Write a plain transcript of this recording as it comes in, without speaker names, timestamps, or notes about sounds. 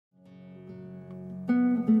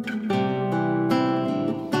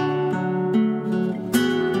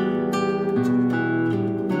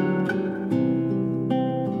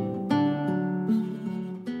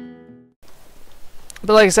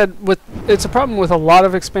But like I said, it's a problem with a lot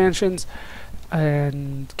of expansions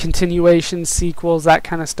and continuations, sequels, that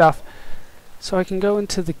kind of stuff. So I can go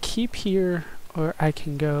into the keep here, or I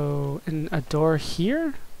can go in a door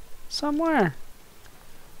here somewhere.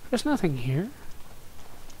 There's nothing here.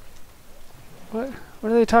 What are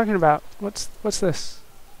they talking about? What's this?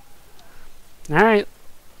 Alright.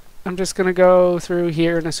 I'm just gonna go through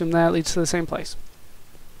here and assume that leads to the same place.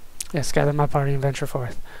 Yes, gather my party and venture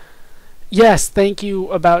forth. Yes, thank you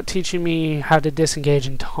about teaching me how to disengage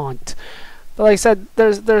and taunt. But like I said,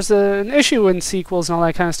 there's an issue in sequels and all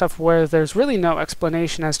that kind of stuff where there's really no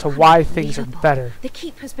explanation as to why things are better. The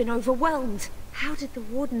keep has been overwhelmed. How did the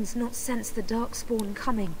Wardens not sense the Darkspawn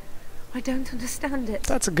coming? I don't understand it.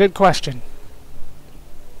 That's a good question.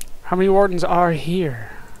 How many Wardens are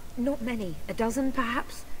here? Not many. A dozen,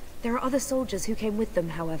 perhaps? There are other soldiers who came with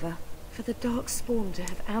them, however. For the Darkspawn to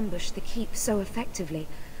have ambushed the keep so effectively,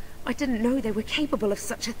 I didn't know they were capable of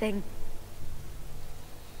such a thing.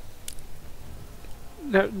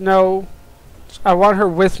 No. I want her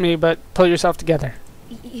with me, but pull yourself together.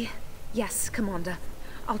 Yes, Commander.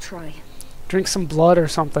 I'll try. Drink some blood or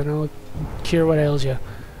something. It'll cure what ails you.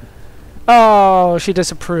 Oh, she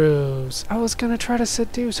disapproves. I was gonna try to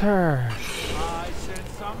seduce her. I sent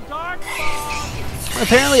some darkspawn.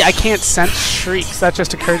 Apparently I can't sense shrieks. That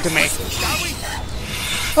just occurred to me.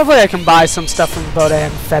 Hopefully I can buy some stuff from Boda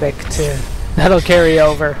and Fennec too. That'll carry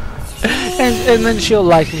over. And then she'll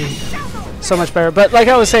like me so much better. But like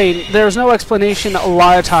I was saying, there's no explanation a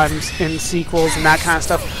lot of times in sequels and that kind of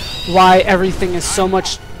stuff why everything is so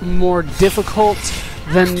much more difficult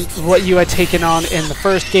than what you had taken on in the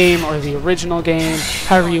first game or the original game,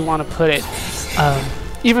 however you want to put it.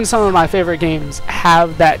 Even some of my favorite games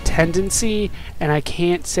have that tendency, and I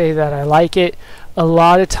can't say that I like it. A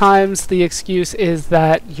lot of times the excuse is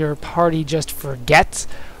that your party just forgets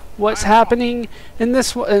what's happening. In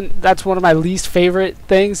this one, and that's one of my least favorite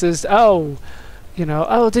things is, oh,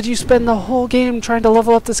 did you spend the whole game trying to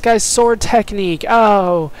level up this guy's sword technique?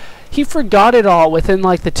 Oh, he forgot it all within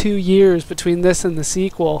like the 2 years between this and the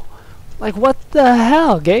sequel. Like, what the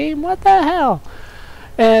hell, game? What the hell?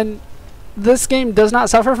 And this game does not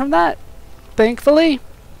suffer from that, thankfully.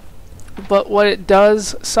 But what it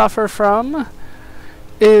does suffer from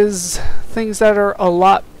is things that are a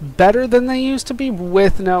lot better than they used to be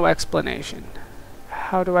with no explanation.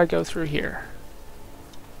 How do I go through here?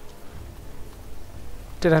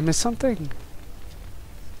 Did I miss something?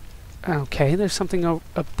 Okay, there's something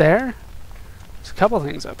up there. There's a couple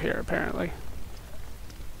things up here, apparently.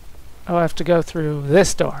 Oh, I have to go through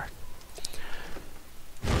this door.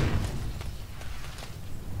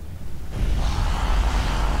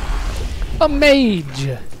 A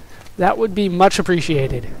mage! That would be much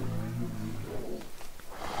appreciated.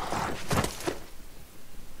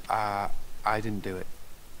 I didn't do it.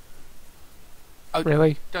 Oh,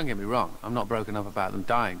 really? Don't get me wrong, I'm not broken up about them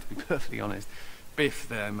dying, to be perfectly honest. Biff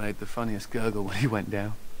there made the funniest gurgle when he went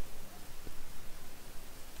down.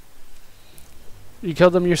 You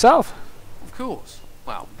killed them yourself? Of course.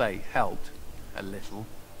 Well, they helped a little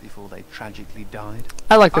before they tragically died.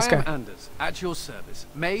 I like this I guy. am Anders, at your service,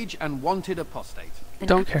 mage and wanted apostate.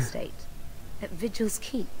 Don't care. Apostate at Vigil's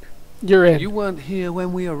keep. You're in. You weren't here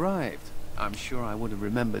when we arrived. I'm sure I would have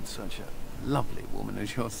remembered such a lovely woman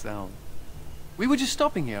as yourself. We were just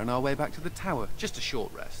stopping here on our way back to the tower. Just a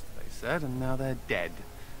short rest, they said, and now they're dead.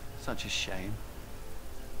 Such a shame.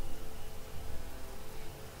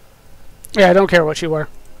 Yeah, I don't care what you were.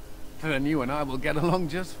 Then you and I will get along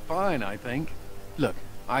just fine, I think. Look,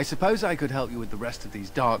 I suppose I could help you with the rest of these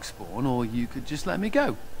Darkspawn, or you could just let me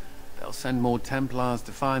go. They'll send more Templars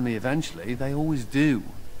to find me eventually. They always do.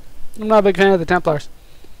 I'm not a big fan of the Templars.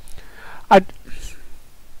 I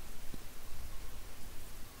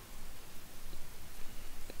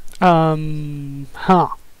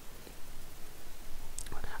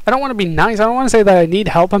don't want to be nice. I don't want to say that I need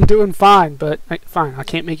help. I'm doing fine, but fine. I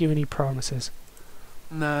can't make you any promises.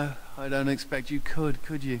 No, I don't expect you could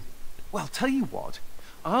you? Well, tell you what.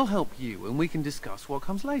 I'll help you and we can discuss what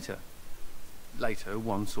comes later. Later,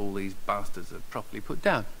 once all these bastards are properly put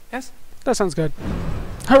down. Yes? That sounds good.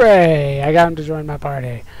 Hooray! I got him to join my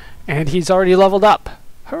party. And he's already leveled up.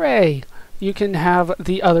 Hooray! You can have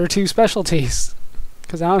the other 2 specialties.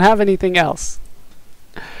 Because I don't have anything else.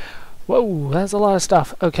 Whoa, that's a lot of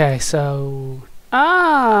stuff. Okay, so...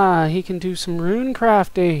 he can do some rune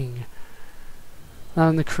crafting.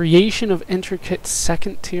 The creation of intricate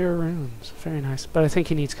 2nd tier runes. Very nice. But I think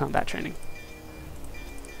he needs combat training.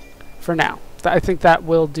 For now. I think that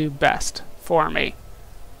will do best for me.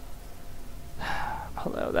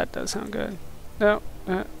 Although that does sound good. No.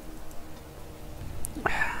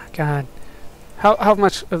 God. How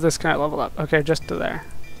much of this can I level up? Okay, just to there.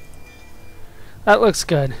 That looks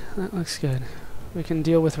good. That looks good. We can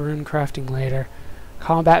deal with rune crafting later.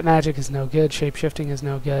 Combat magic is no good. Shapeshifting is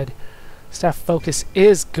no good. Staff focus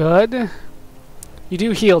is good. You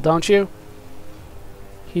do heal, don't you?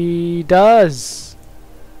 He does.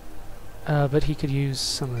 But he could use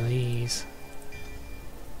some of these.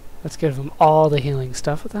 Let's give him all the healing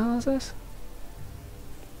stuff. What the hell is this?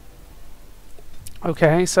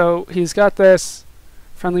 Okay, so he's got this.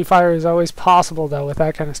 Friendly fire is always possible, though, with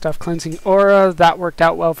that kind of stuff. Cleansing aura, that worked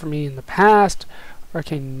out well for me in the past.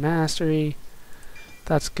 Arcane mastery,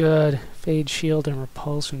 that's good. Fade shield and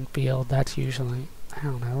repulsion field, that's usually... I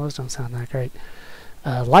don't know, those don't sound that great.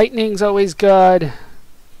 Lightning's always good,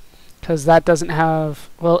 because that doesn't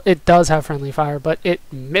have... Well, it does have friendly fire, but it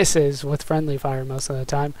misses with friendly fire most of the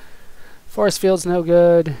time. Force field's no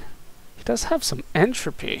good. He does have some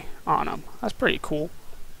entropy on him. That's pretty cool.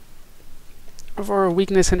 For a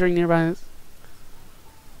weakness hindering nearby...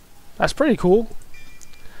 That's pretty cool.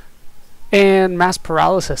 And mass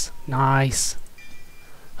paralysis. Nice.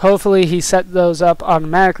 Hopefully he set those up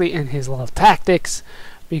automatically in his love tactics,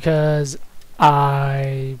 because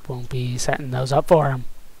I won't be setting those up for him.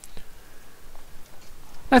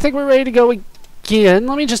 I think we're ready to go again.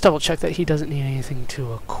 Let me just double check that he doesn't need anything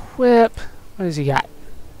to equip. What does he got?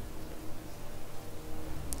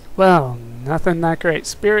 Well, nothing that great.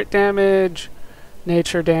 Spirit damage,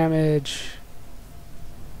 nature damage.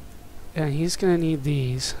 Yeah, he's going to need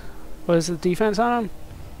these. What is the defense on them?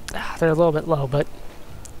 They're a little bit low, but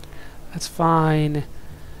that's fine.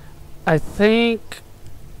 I think...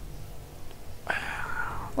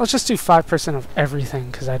 Let's just do 5% of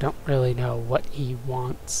everything, because I don't really know what he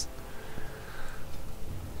wants.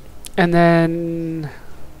 And then...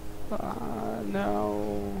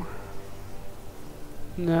 no.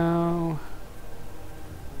 No.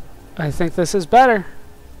 I think this is better.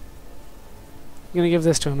 I'm going to give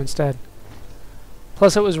this to him instead.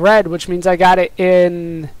 Plus it was red, which means I got it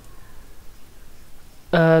in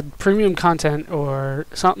premium content or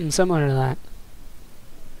something similar to that.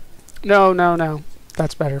 No, no, no.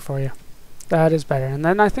 That's better for you. That is better. And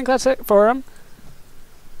then I think that's it for him.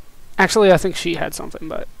 Actually, I think she had something,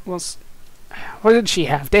 but what did she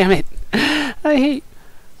have? Damn it. I hate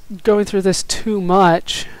going through this too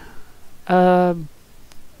much. Yeah.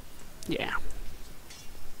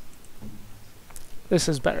 This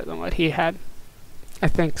is better than what he had, I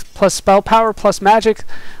think. Plus spell power, plus magic.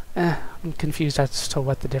 I'm confused as to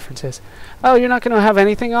what the difference is. Oh, you're not going to have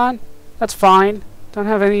anything on? That's fine. Don't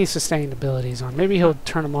have any sustained abilities on. Maybe he'll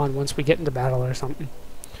turn them on once we get into battle or something.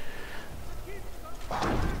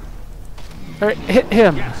 Alright, hit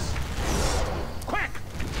him. Yes. Quick.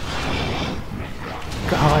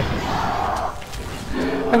 God.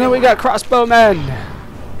 And then we got crossbowmen.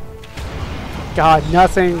 God,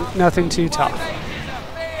 nothing too tough.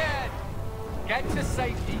 Get to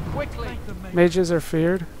safety quickly. Mages are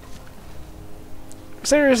feared.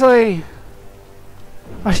 Seriously?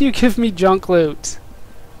 Why do you give me junk loot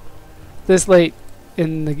this late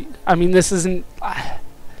in the... I mean, this isn't...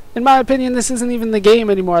 In my opinion, this isn't even the game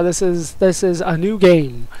anymore. This is a new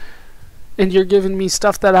game. And you're giving me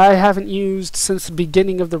stuff that I haven't used since the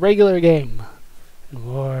beginning of the regular game.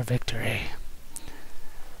 War victory.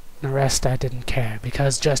 The rest I didn't care,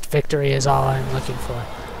 because just victory is all I'm looking for.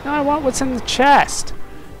 Now I want what's in the chest.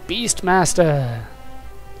 Beastmaster.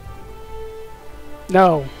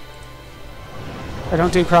 No. I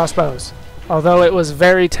don't do crossbows. Although it was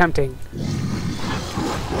very tempting.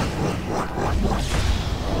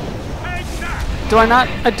 Do I not?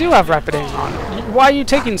 I do have rapid aim on. Why are you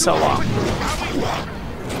taking so long?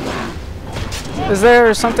 Is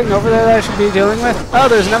there something over there that I should be dealing with? Oh,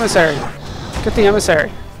 there's an emissary. Get the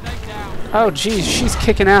emissary. Oh, geez, she's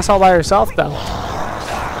kicking ass all by herself, though.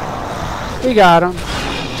 We got him.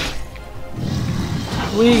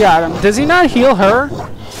 We got him. Does he not heal her?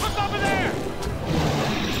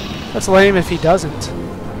 That's lame if he doesn't.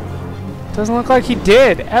 Doesn't look like he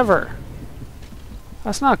did, ever.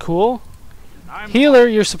 That's not cool. Healer,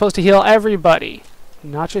 you're supposed to heal everybody,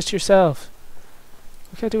 not just yourself.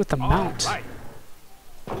 What can I do with the mount? Right.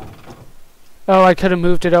 Oh, I could have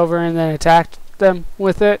moved it over and then attacked them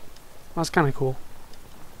with it. That's kind of cool.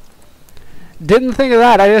 Didn't think of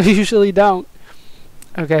that. I usually don't.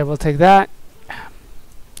 Okay, we'll take that.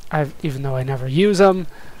 Even though I never use them,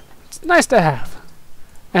 it's nice to have.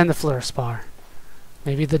 And the fluorspar.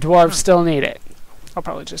 Maybe the dwarves still need it. I'll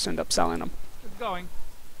probably just end up selling them. It's going.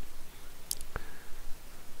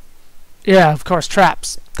 Yeah, of course,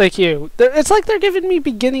 traps. Thank you. It's like they're giving me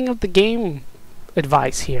beginning of the game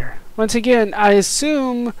advice here. Once again, I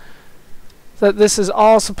assume that this is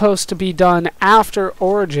all supposed to be done after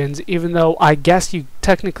Origins, even though I guess you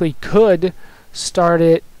technically could start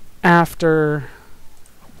it after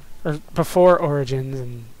or before Origins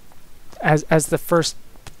and as the first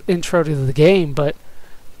intro to the game, but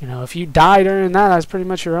you know, if you die during that, that's pretty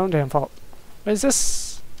much your own damn fault. Does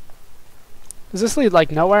this lead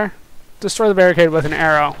like nowhere? Destroy the barricade with an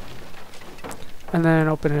arrow and then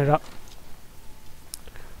open it up.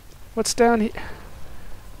 What's down here?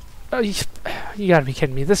 Oh, you gotta be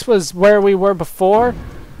kidding me. This was where we were before?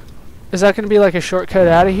 Is that gonna be like a shortcut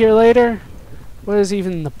out of here later? What is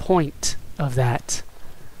even the point of that?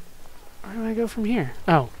 Where do I go from here?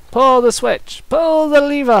 Oh, pull the switch. Pull the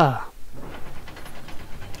lever.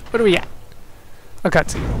 What do we got? A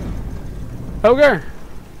cutscene. Ogre.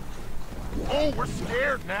 Oh, we're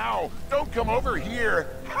scared now. Don't come over here.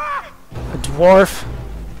 Ha! A dwarf.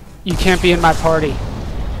 You can't be in my party.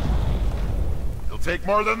 It'll take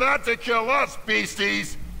more than that to kill us,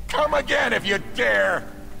 beasties. Come again if you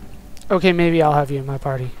dare. Okay, maybe I'll have you in my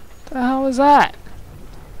party. What the hell is that?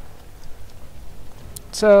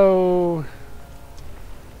 So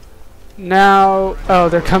now, oh,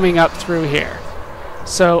 they're coming up through here.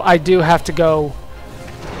 So I do have to go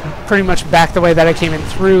pretty much back the way that I came in,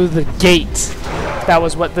 through the gate. That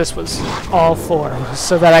was what this was all for,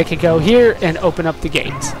 so that I could go here and open up the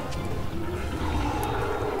gate.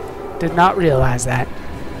 Did not realize that.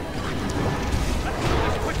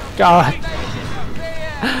 God.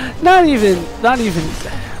 Not even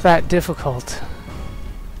that difficult.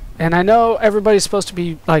 And I know everybody's supposed to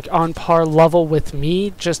be like on par level with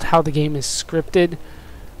me, just how the game is scripted.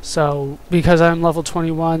 So, because I'm level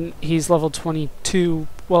 21, he's level 22.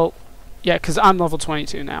 Well, yeah, because I'm level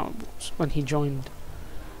 22 now, when he joined.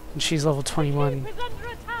 And she's level 21.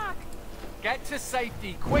 Get to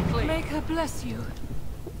safety, quickly! Make her bless you.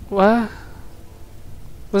 What?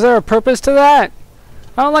 Was there a purpose to that?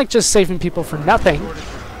 I don't like just saving people for nothing.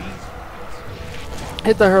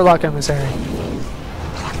 Hit the Hurlock Emissary.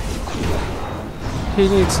 He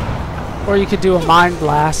needs... Or you could do a Mind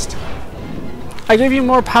Blast. I give you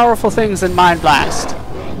more powerful things than Mind Blast.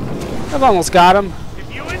 I've almost got him.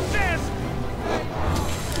 If you insist.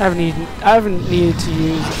 I haven't needed to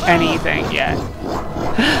use anything yet.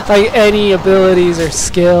 Like any abilities or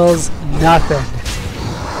skills, nothing.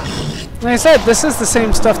 Like I said, this is the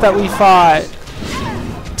same stuff that we fought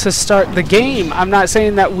to start the game. I'm not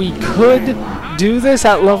saying that we could do this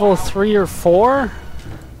at level 3 or 4,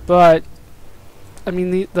 but I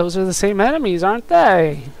mean, those are the same enemies, aren't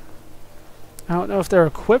they? I don't know if they're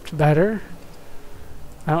equipped better.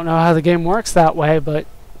 I don't know how the game works that way, but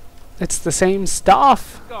it's the same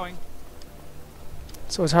stuff. Going.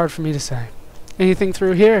 So it's hard for me to say. Anything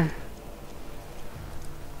through here?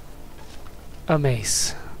 A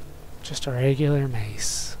mace. Just a regular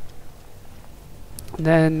mace. And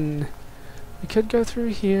then we could go through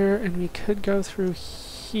here, and we could go through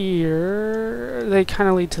here. They kind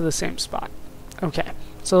of lead to the same spot. Okay,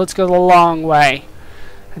 so let's go the long way.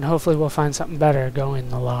 And hopefully we'll find something better going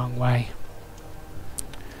the long way.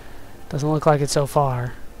 Doesn't look like it so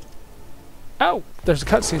far. Oh, there's a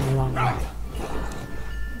cutscene the long way.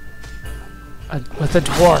 With a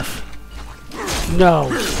dwarf. No.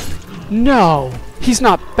 No! He's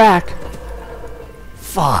not back!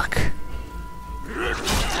 Fuck.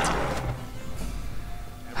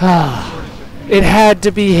 It had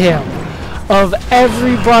to be him. Of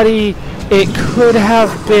everybody it could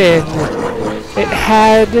have been, it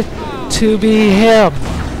had to be him.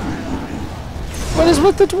 What is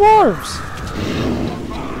with the dwarves?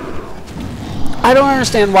 I don't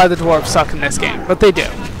understand why the dwarves suck in this game, but they do.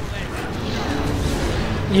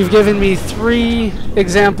 You've given me 3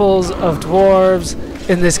 examples of dwarves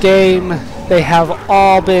in this game. They have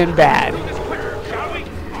all been bad.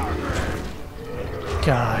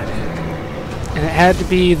 God. And it had to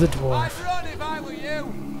be the dwarf.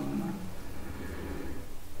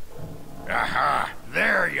 Aha!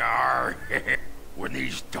 There you are! When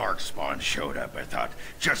these darkspawn showed up, I thought,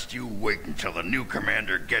 just you wait until the new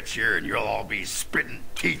commander gets here and you'll all be spitting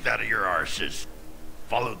teeth out of your arses.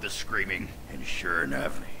 Followed the screaming, and sure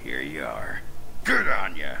enough, here you are. Good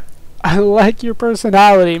on ya! I like your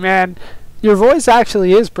personality, man. Your voice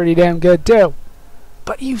actually is pretty damn good, too.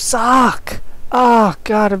 But you suck! Oh,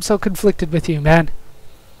 God, I'm so conflicted with you, man.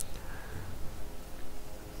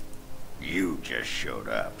 You just showed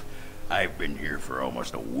up. I've been here for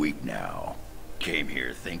almost a week now. Came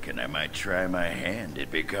here thinking I might try my hand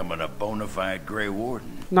at becoming a bona fide Grey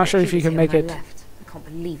Warden. Not sure if you can make it. Left. I can't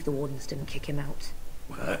believe the Wardens didn't kick him out.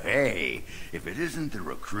 Well, hey, if it isn't the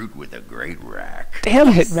recruit with a great rack. Damn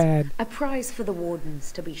it, man. A prize for the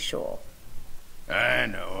Wardens, to be sure. I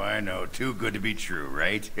know. Too good to be true,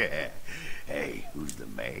 right? Hey, who's the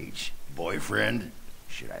mage? Boyfriend?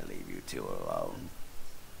 Should I leave you two alone?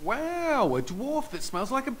 Wow, a dwarf that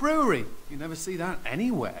smells like a brewery. You never see that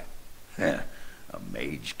anywhere. A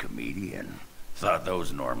mage comedian. Thought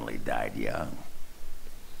those normally died young.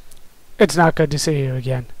 It's not good to see you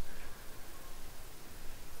again.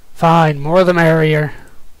 Fine, more the merrier.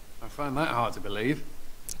 I find that hard to believe.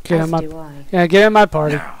 Get As in my, do I. yeah, get in my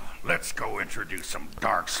party. Now, let's go introduce some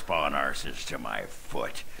darkspawn arses to my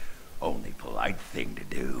foot. Only polite thing to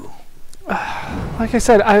do. Like I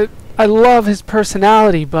said, I love his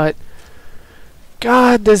personality, but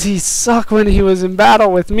God, does he suck when he was in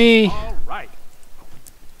battle with me. All right.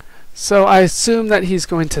 So I assume that he's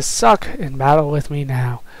going to suck in battle with me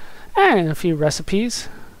now. And a few recipes.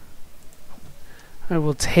 I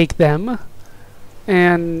will take them.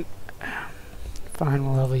 And fine,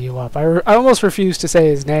 we'll level you up. I almost refuse to say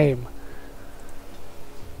his name.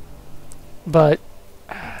 But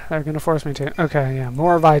they're going to force me to. Okay, yeah,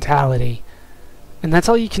 more vitality. And that's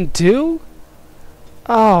all you can do?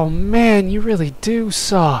 Oh man, you really do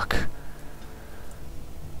suck.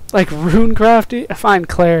 Like runecrafting? Find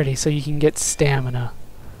clarity so you can get stamina.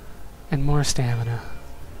 And more stamina.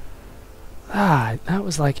 Ah, that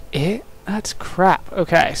was like it? That's crap.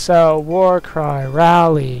 Okay, so war cry,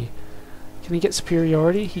 rally. Can he get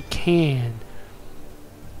superiority? He can.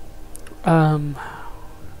 I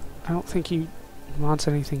don't think he wants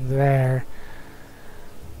anything there.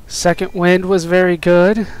 Second wind was very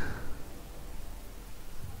good.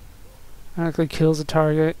 Automatically kills a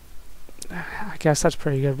target. I guess that's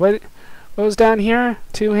pretty good. What was down here?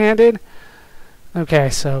 Two-handed? Okay,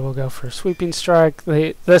 so we'll go for sweeping strike.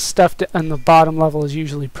 This stuff on the bottom level is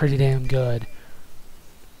usually pretty damn good.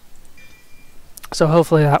 So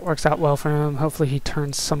hopefully that works out well for him. Hopefully he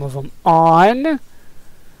turns some of them on.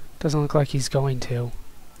 Doesn't look like he's going to.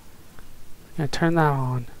 Yeah, turn that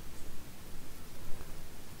on.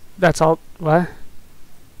 That's all. What?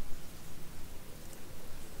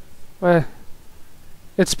 What?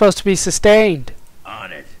 It's supposed to be sustained.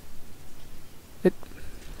 On it.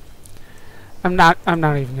 I'm not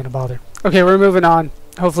even gonna bother. Okay, we're moving on.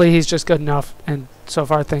 Hopefully he's just good enough, and so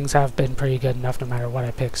far things have been pretty good enough no matter what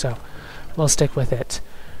I pick, so we'll stick with it.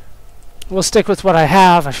 We'll stick with what I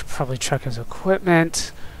have. I should probably check his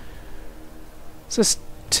equipment. Is this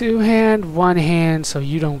two-hand, one-hand, so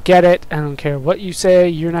you don't get it. I don't care what you say,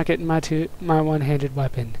 you're not getting my one-handed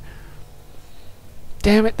weapon.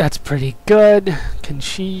 Damn it, that's pretty good. Can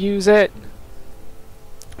she use it?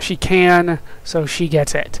 She can, so she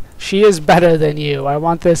gets it. She is better than you. I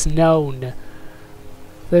want this known.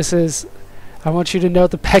 I want you to know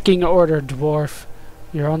the pecking order, dwarf.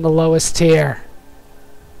 You're on the lowest tier.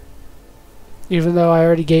 Even though I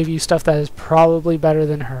already gave you stuff that is probably better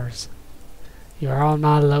than hers. You're on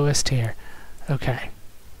my lowest tier. Okay.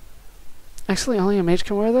 Actually, only a mage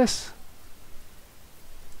can wear this?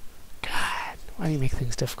 God, why do you make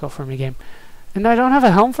things difficult for me, game? And I don't have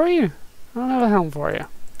a helm for you? I don't have a helm for you.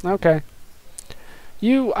 Okay.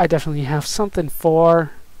 You, I definitely have something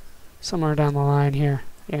for somewhere down the line here.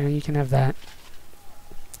 Yeah, you can have that.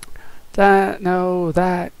 That, no,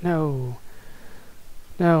 no.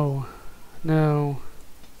 No. No.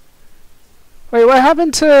 Wait, what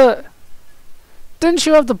happened to... Didn't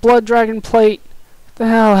you have the blood dragon plate? What the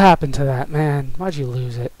hell happened to that, man? Why'd you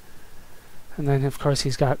lose it? And then, of course,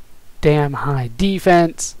 he's got damn high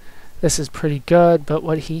defense. This is pretty good, but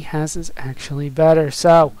what he has is actually better.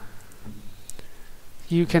 So,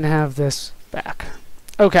 you can have this back.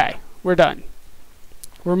 Okay, we're done.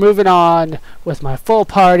 We're moving on with my full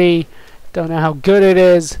party. Don't know how good it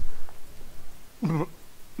is.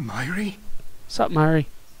 Myri? What's up, Myri?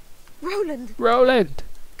 Roland! Roland!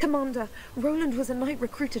 Commander, Roland was a knight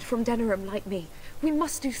recruited from Denerim like me. We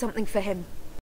must do something for him.